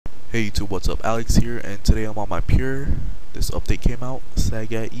Hey YouTube, what's up? Alex here, and today I'm on my Pure. This update came out,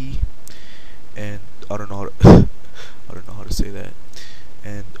 Sagaie, and I don't know how to I don't know how to say that.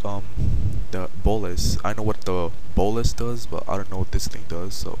 And the bolus. I know what the bolus does, but I don't know what this thing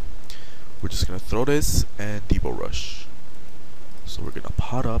does. So we're just gonna throw this and Debo rush. So we're gonna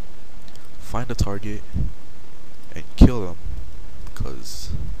pot up, find a target, and kill them,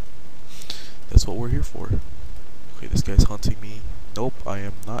 because that's what we're here for. Okay, this guy's hunting me. Nope, I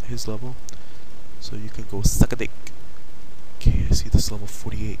am not his level. So you can go suck a dick. Okay, I see this level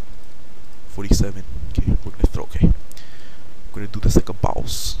 48. 47. Okay, we're gonna throw. Okay. We're gonna do this like a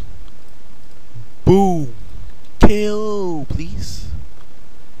boss. Boom! KO, please.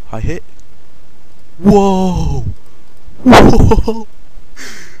 High hit. Whoa! Whoa!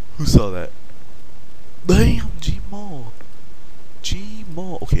 Who saw that? Damn, Gmo.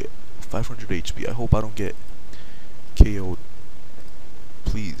 Gmo. Okay, 500 HP. I hope I don't get KO'd.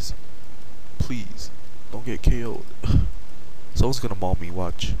 Please. Please. Don't get KO'd. Someone's gonna maul me,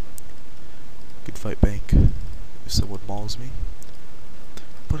 watch. Good fight, bank. If someone mauls me.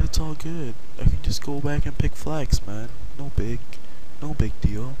 But it's all good. I can just go back and pick flags, man. No big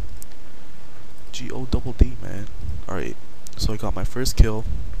deal. G-O-double-D, man. Alright. So I got my first kill.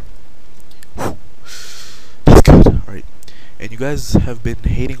 Whew. That's good. Alright. And you guys have been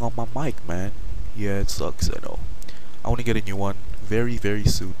hating on my mic, man. Yeah, it sucks, I know. I want to get a new one very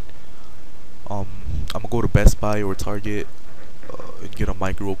soon. I'm gonna go to Best Buy or Target and get a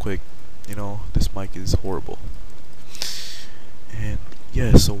mic real quick. You know, this mic is horrible. And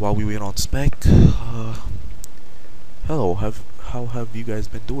yeah, so while we wait on spec, hello, how have you guys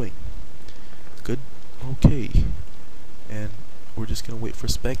been doing? Good? Okay. And we're just gonna wait for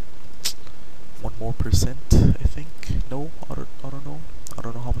spec. 1 more %, I think. No, I don't know. I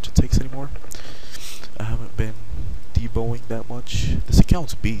don't know how much it takes anymore. I haven't been deboing that much. This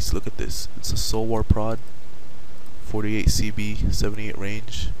account's beast. Look at this. It's a Soul War prod, 48 CB, 78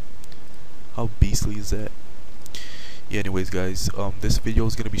 range. How beastly is that? Yeah, anyways guys, this video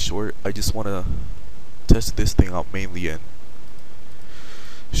is gonna be short. I just wanna test this thing out mainly and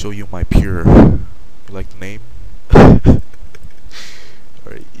show you my Pure. You like the name? Alright,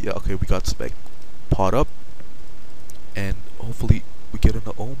 yeah, okay, we got spec. Pot up, and hopefully we get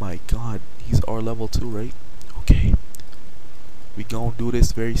into. Oh my god, he's our level 2, right? Okay, we gonna do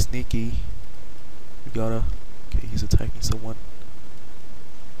this very sneaky. We gotta. Okay, he's attacking someone.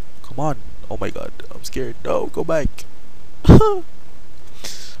 Come on. Oh my god, I'm scared. No, go back. Alright,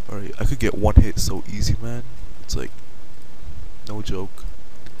 I could get 1 hit so easy, man. It's like no joke.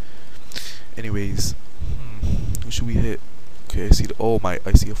 Anyways, who should we hit? Okay, I see the. Oh my,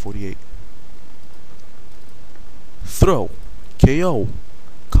 I see a 48. Throw, KO,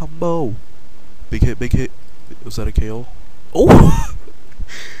 combo, big hit. Was that a KO? Oh,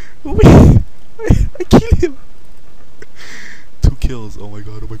 I killed him. 2 kills. Oh my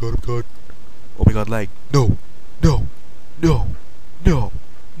god. Oh my god. Oh my god, lag. No.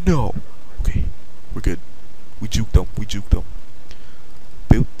 Okay, we're good. We juked them.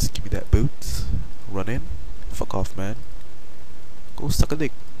 Boots, give me that boots. Run in. Fuck off, man. Go suck a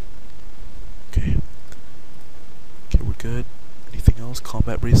dick. Okay, we're good. Anything else?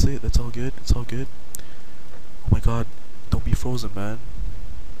 Combat bracelet. That's all good. Oh my god, don't be frozen, man.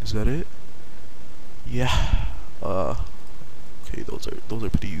 Is that it? Yeah. Okay, those are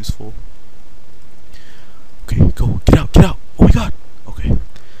pretty useful. Okay, go. Get out. Oh my god.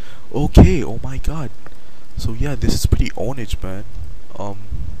 Okay, oh my god. So yeah, this is pretty ownage, man.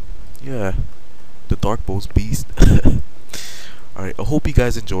 Yeah. The dark bow's beast. Alright, I hope you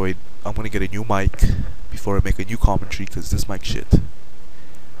guys enjoyed. I'm gonna get a new mic before I make a new commentary, because this mic shit.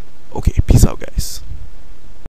 Okay, peace out, guys.